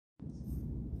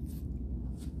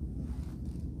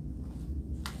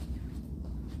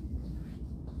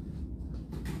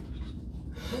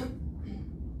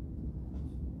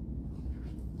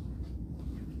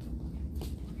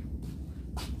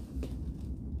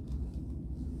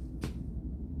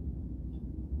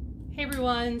Hey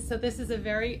everyone, so this is a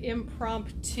very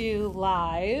impromptu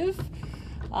live.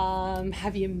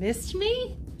 Have you missed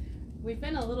me? We've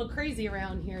been a little crazy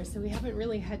around here, so we haven't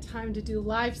really had time to do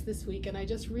lives this week, and I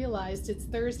just realized it's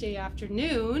Thursday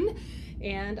afternoon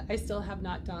and I still have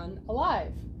not done a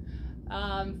live.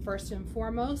 First and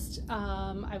foremost,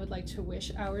 I would like to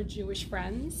wish our Jewish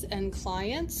friends and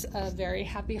clients a very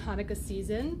happy Hanukkah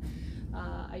season.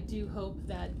 I do hope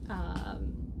that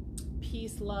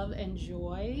peace, love, and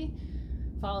joy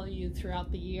follow you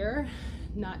throughout the year,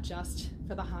 not just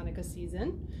for the Hanukkah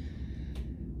season.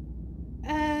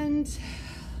 And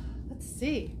let's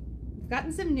see, we've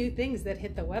gotten some new things that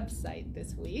hit the website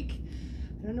this week.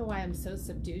 I don't know why I'm so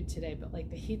subdued today, but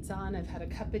like the heat's on, I've had a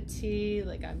cup of tea,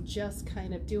 like I'm just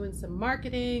kind of doing some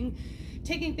marketing,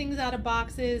 taking things out of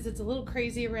boxes. It's a little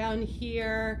crazy around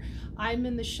here. I'm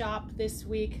in the shop this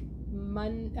week,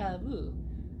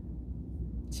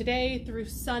 today through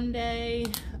Sunday.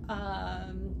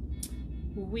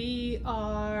 We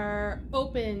are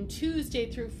open Tuesday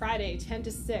through Friday, 10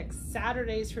 to 6,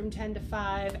 Saturdays from 10 to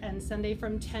 5, and Sunday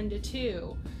from 10 to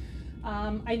 2.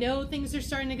 I know things are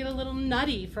starting to get a little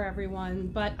nutty for everyone,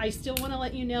 but I still want to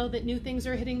let you know that new things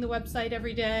are hitting the website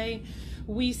every day.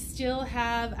 We still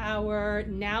have our,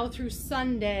 now through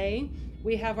Sunday,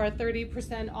 we have our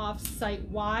 30% off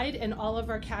site-wide and all of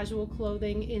our casual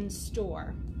clothing in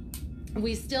store.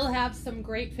 We still have some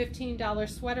great $15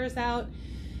 sweaters out.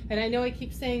 And I know I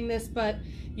keep saying this, but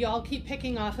y'all keep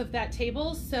picking off of that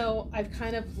table, so I've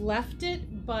kind of left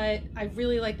it, but I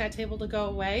really like that table to go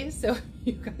away. So if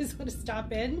you guys want to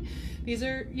stop in, these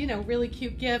are, you know, really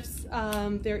cute gifts.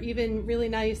 They're even really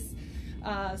nice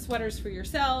sweaters for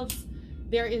yourselves.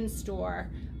 They're in store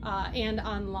and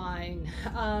online.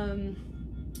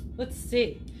 Let's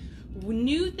see.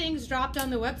 New things dropped on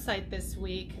the website this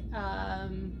week.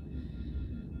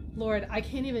 Lord, I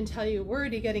can't even tell you, we're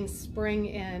already getting spring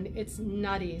in. It's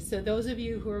nutty. So those of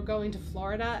you who are going to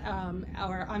Florida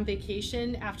or on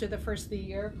vacation after the first of the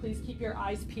year, please keep your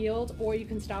eyes peeled, or you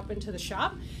can stop into the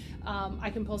shop. I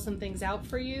can pull some things out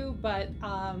for you, but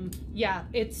yeah,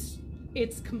 it's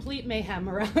complete mayhem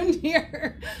around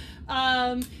here.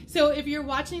 So if you're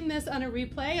watching this on a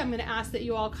replay, I'm going to ask that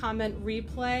you all comment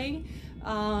replay.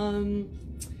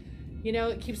 You know,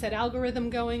 it keeps that algorithm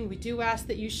going. We do ask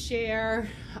that you share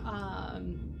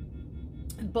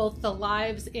both the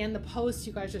lives and the posts.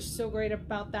 You guys are so great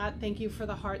about that. Thank you for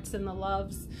the hearts and the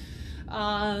loves.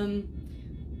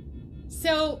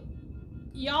 So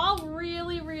y'all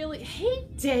really, hey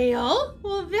Dale.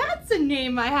 Well, that's a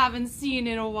name I haven't seen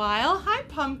in a while. Hi,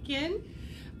 Pumpkin.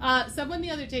 Someone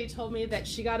the other day told me that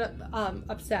she got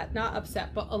upset, not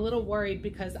upset, but a little worried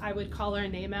because I would call her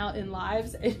name out in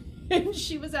lives. And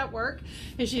she was at work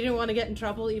and she didn't want to get in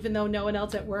trouble, even though no one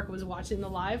else at work was watching the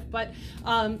live. But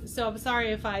so I'm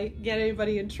sorry if I get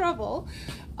anybody in trouble.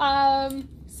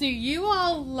 So you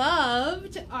all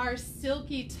loved our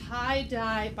silky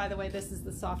tie-dye. By the way, this is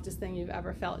the softest thing you've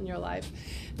ever felt in your life.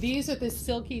 These are the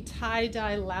silky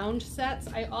tie-dye lounge sets.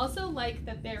 I also like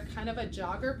that they're kind of a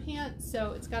jogger pant,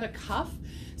 so it's got a cuff.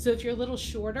 So if you're a little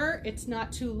shorter, it's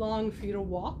not too long for you to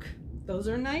walk. Those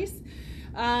are nice.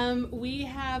 We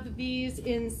have these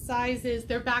in sizes,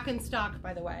 they're back in stock,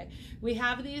 by the way. We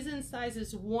have these in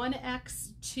sizes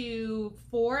 1X to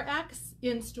 4X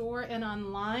in store and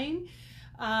online.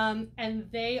 And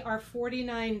they are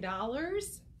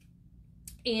 $49.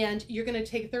 And you're going to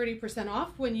take 30%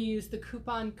 off when you use the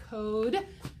coupon code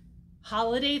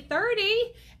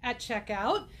HOLIDAY30 at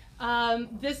checkout.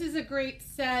 This is a great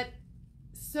set.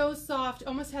 So soft,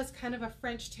 almost has kind of a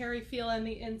French terry feel on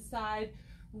the inside.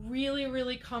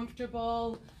 Really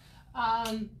comfortable.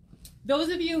 Those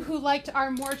of you who liked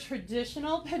our more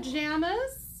traditional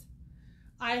pajamas,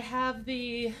 I have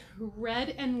the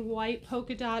red and white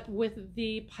polka dot with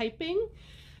the piping,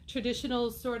 traditional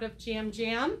sort of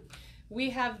jam.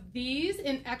 We have these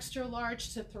in extra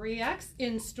large to 3X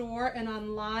in store and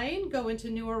online. Go into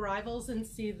new arrivals and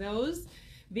see those.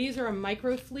 These are a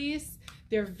micro fleece.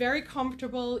 They're very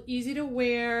comfortable, easy to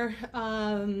wear.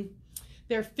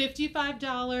 They're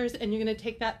 $55 and you're going to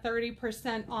take that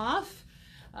 30% off.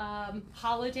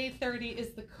 Holiday 30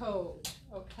 is the code,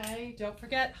 okay? Don't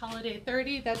forget Holiday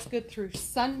 30, that's good through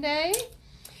Sunday.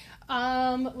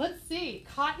 Let's see,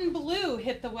 Cotton Blue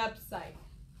hit the website.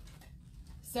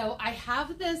 So I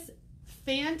have this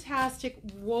fantastic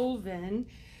woven.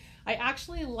 I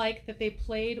actually like that they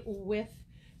played with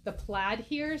the plaid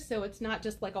here, so it's not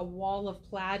just like a wall of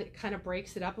plaid. It kind of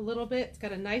breaks it up a little bit. It's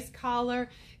got a nice collar.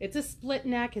 It's a split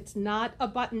neck. It's not a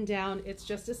button down. It's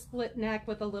just a split neck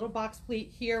with a little box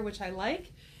pleat here, which I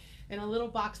like, and a little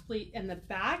box pleat in the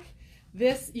back.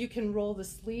 This, you can roll the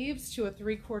sleeves to a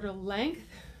 3/4 length.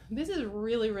 This is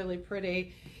really, really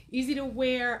pretty. Easy to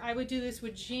wear. I would do this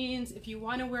with jeans. If you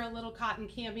want to wear a little cotton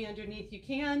cami underneath, you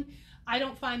can. I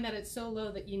don't find that it's so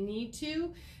low that you need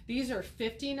to. These are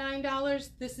 $59.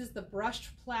 This is the brushed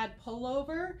plaid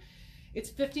pullover. It's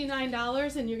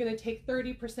 $59 and you're going to take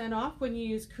 30% off when you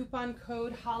use coupon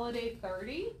code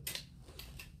HOLIDAY30.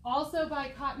 Also by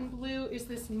Cotton Blue is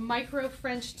this micro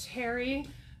French terry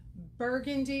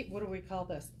burgundy. What do we call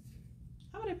this?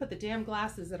 How would I put the damn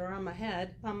glasses that are on my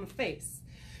head on my face?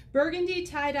 Burgundy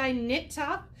tie-dye knit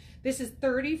top. This is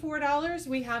 $34.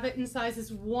 We have it in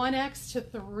sizes 1X to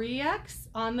 3X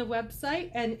on the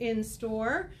website and in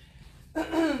store.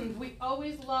 We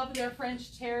always love their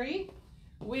French terry.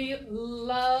 We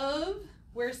love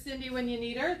Where's Cindy When You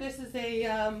Need Her. This is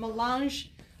a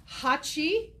Melange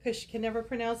Hachi, because she can never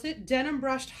pronounce it, denim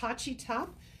brushed Hachi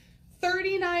top,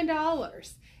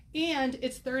 $39. And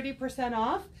it's 30%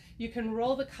 off. You can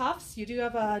roll the cuffs. You do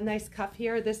have a nice cuff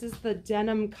here. This is the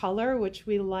denim color, which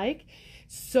we like.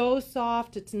 So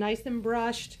soft, it's nice and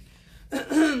brushed.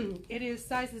 It is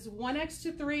sizes 1X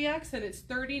to 3X and it's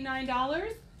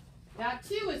 $39. That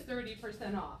too is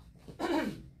 30% off.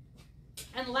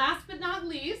 And last but not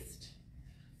least,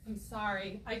 I'm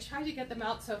sorry, I tried to get them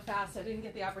out so fast I didn't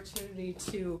get the opportunity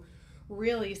to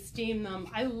really steam them.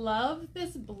 I love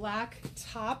this black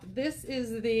top. This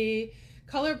is the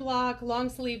Color Block long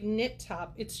sleeve knit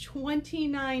top. It's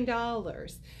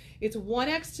 $29. It's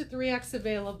 1X to 3X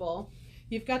available.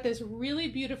 You've got this really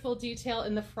beautiful detail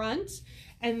in the front,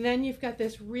 and then you've got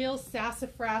this real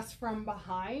sassafras from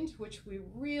behind, which we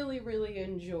really, really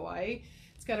enjoy.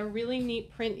 It's got a really neat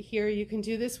print here. You can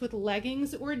do this with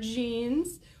leggings or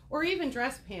jeans or even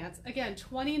dress pants. Again,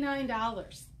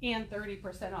 $29 and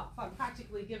 30% off. I'm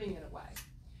practically giving it away.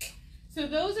 So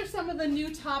those are some of the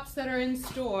new tops that are in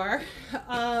store.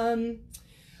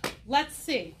 Let's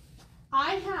see.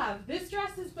 This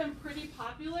dress has been pretty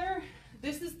popular.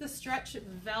 This is the stretch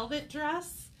velvet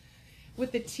dress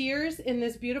with the tiers in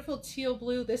this beautiful teal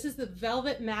blue. This is the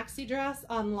velvet maxi dress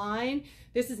online.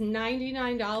 This is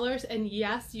 $99, and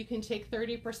yes, you can take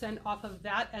 30% off of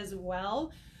that as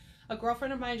well. A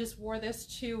girlfriend of mine just wore this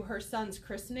to her son's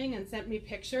christening and sent me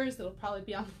pictures. It'll probably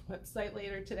be on the website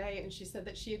later today, and she said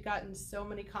that she had gotten so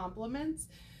many compliments.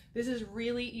 This is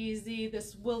really easy.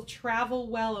 This will travel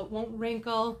well. It won't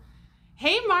wrinkle.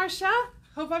 Hey, Marsha.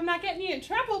 Hope I'm not getting you in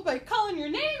trouble by calling your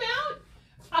name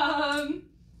out.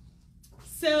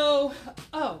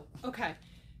 Okay.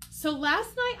 So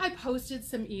last night I posted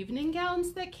some evening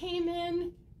gowns that came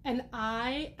in, and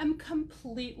I am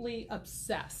completely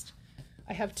obsessed.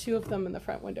 I have 2 of them in the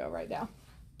front window right now.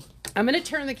 I'm going to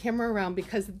turn the camera around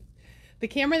because the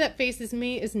camera that faces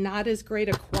me is not as great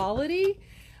a quality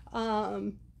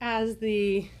as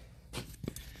the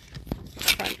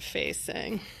front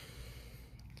facing.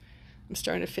 I'm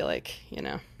starting to feel like, you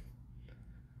know,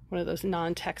 one of those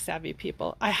non-tech savvy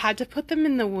people. I had to put them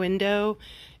in the window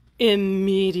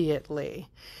immediately.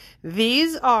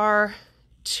 These are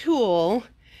tulle,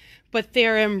 but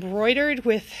they're embroidered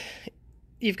with,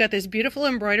 you've got this beautiful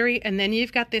embroidery, and then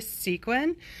you've got this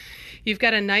sequin. You've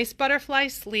got a nice butterfly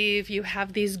sleeve. You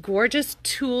have these gorgeous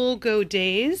tulle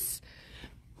godets,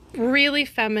 really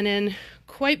feminine,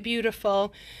 quite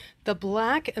beautiful. The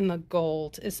black and the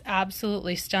gold is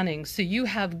absolutely stunning. So you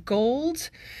have gold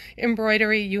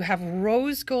embroidery, you have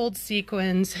rose gold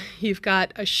sequins, you've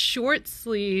got a short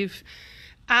sleeve,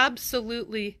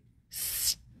 absolutely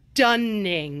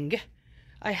stunning.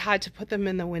 I had to put them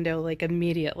in the window like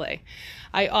immediately.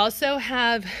 I also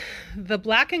have the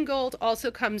black and gold also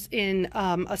comes in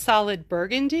a solid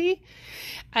burgundy,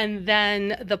 and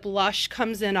then the blush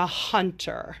comes in a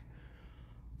hunter.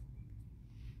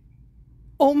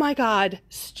 Oh my God,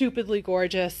 stupidly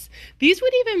gorgeous. These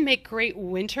would even make great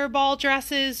winter ball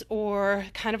dresses or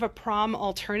kind of a prom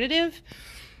alternative.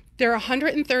 They're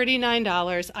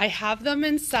 $139. I have them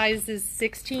in sizes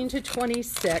 16 to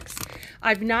 26.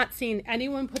 I've not seen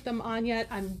anyone put them on yet.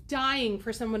 I'm dying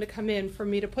for someone to come in for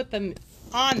me to put them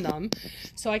on them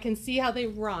so I can see how they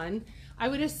run. I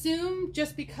would assume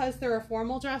just because they're a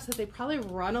formal dress that they probably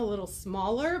run a little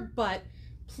smaller, but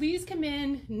please come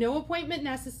in, no appointment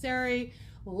necessary.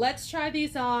 Let's try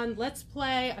these on, let's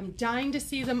play. I'm dying to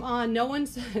see them on.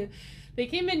 They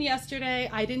came in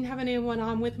yesterday. I didn't have anyone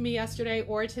on with me yesterday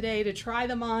or today to try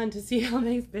them on to see how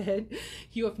they fit.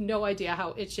 You have no idea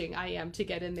how itching I am to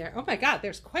get in there. Oh my God,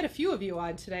 there's quite a few of you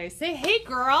on today. Say hey,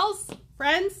 girls,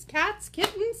 friends, cats,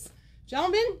 kittens,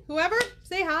 gentlemen, whoever,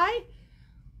 say hi.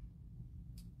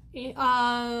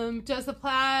 Does the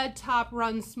plaid top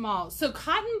run small? So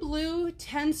Cotton Blue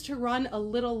tends to run a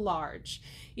little large.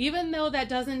 Even though that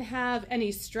doesn't have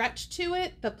any stretch to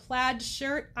it, the plaid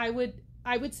shirt I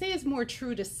would say is more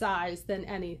true to size than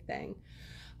anything.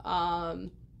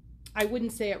 I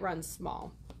wouldn't say it runs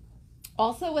small.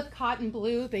 Also with Cotton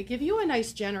Blue, they give you a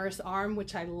nice generous arm,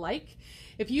 which I like.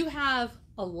 If you have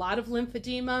a lot of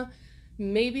lymphedema,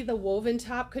 maybe the woven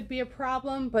top could be a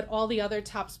problem, but all the other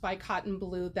tops by Cotton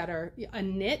Blue that are a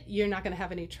knit, you're not going to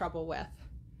have any trouble with.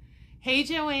 Hey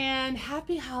Joanne,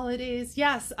 happy holidays.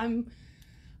 Yes, I'm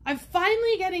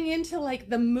finally getting into like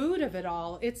the mood of it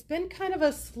all. It's been kind of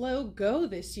a slow go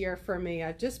this year for me.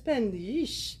 I've just been,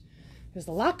 yeesh, there's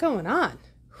a lot going on.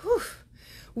 Whew.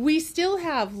 We still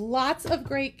have lots of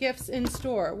great gifts in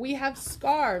store. We have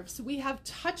scarves, we have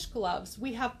touch gloves,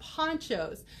 we have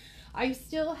ponchos. I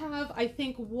still have, I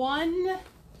think, one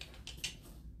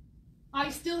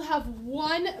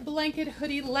blanket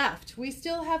hoodie left. We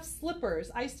still have slippers.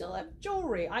 I still have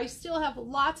jewelry. I still have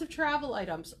lots of travel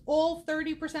items, all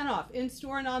 30% off in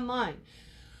store and online.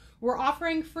 We're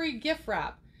offering free gift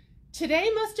wrap. Today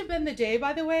must have been the day,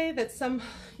 by the way, that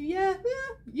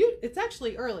it's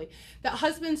actually early, that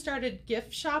husbands started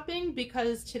gift shopping,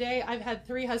 because today I've had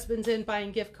 3 husbands in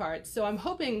buying gift cards. So I'm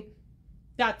hoping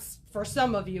that's for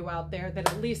some of you out there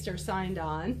that at least are signed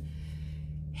on.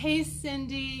 Hey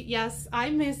Cindy, yes, I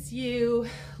miss you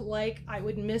like I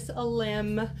would miss a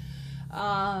limb.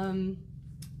 Oh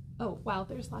wow,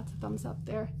 there's lots of thumbs up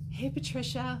there. Hey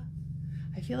Patricia,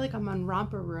 I feel like I'm on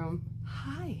Romper Room.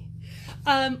 Hi.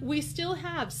 We still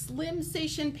have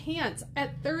SlimSation pants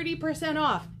at 30%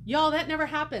 off. Y'all, that never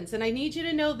happens. And I need you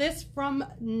to know this from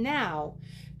now.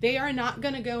 They are not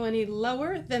going to go any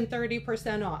lower than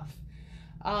 30% off.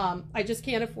 I just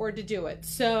can't afford to do it.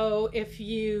 So if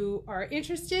you are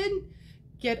interested,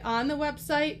 get on the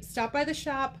website, stop by the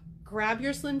shop, grab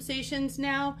your SlimSations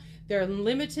now. They're in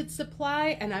limited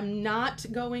supply, and I'm not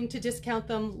going to discount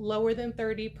them lower than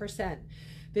 30%.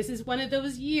 This is one of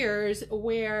those years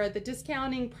where the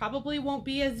discounting probably won't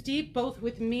be as deep, both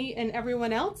with me and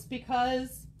everyone else,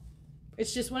 because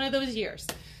it's just one of those years.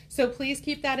 So please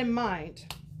keep that in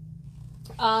mind.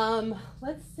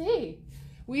 Let's see.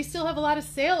 We still have a lot of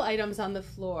sale items on the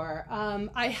floor.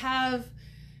 I have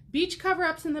beach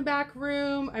cover-ups in the back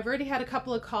room. I've already had a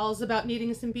couple of calls about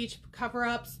needing some beach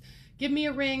cover-ups. Give me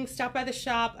a ring, stop by the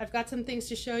shop. I've got some things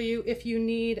to show you if you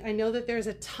need. I know that there's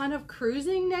a ton of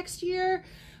cruising next year,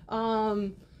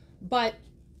 but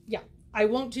yeah, I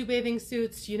won't do bathing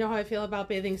suits. You know how I feel about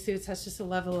bathing suits. That's just a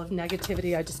level of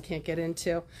negativity I just can't get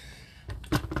into.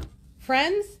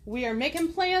 Friends, we are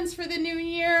making plans for the new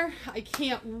year. I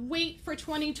can't wait for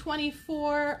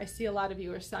 2024. I see a lot of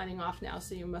you are signing off now,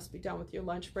 so you must be done with your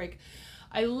lunch break.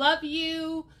 I love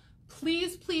you.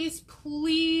 Please, please,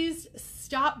 please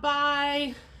stop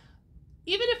by.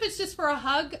 Even if it's just for a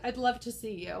hug, I'd love to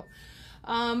see you.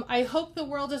 I hope the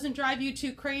world doesn't drive you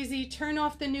too crazy. Turn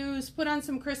off the news, put on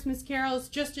some Christmas carols,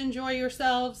 just enjoy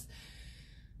yourselves.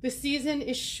 The season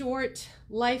is short,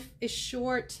 life is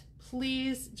short.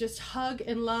 Please just hug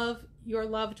and love your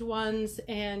loved ones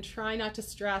and try not to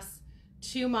stress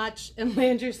too much and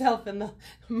land yourself in the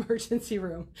emergency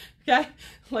room, okay?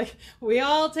 Like, we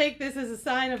all take this as a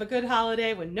sign of a good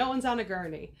holiday when no one's on a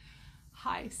gurney.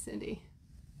 Hi, Cindy.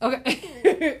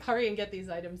 Okay, hurry and get these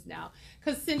items now,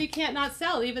 because Cindy can't not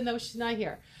sell even though she's not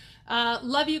here.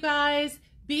 Love you guys.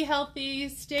 Be healthy,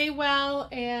 stay well,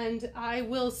 and I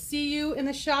will see you in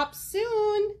the shop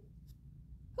soon.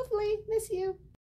 Hopefully. Miss you.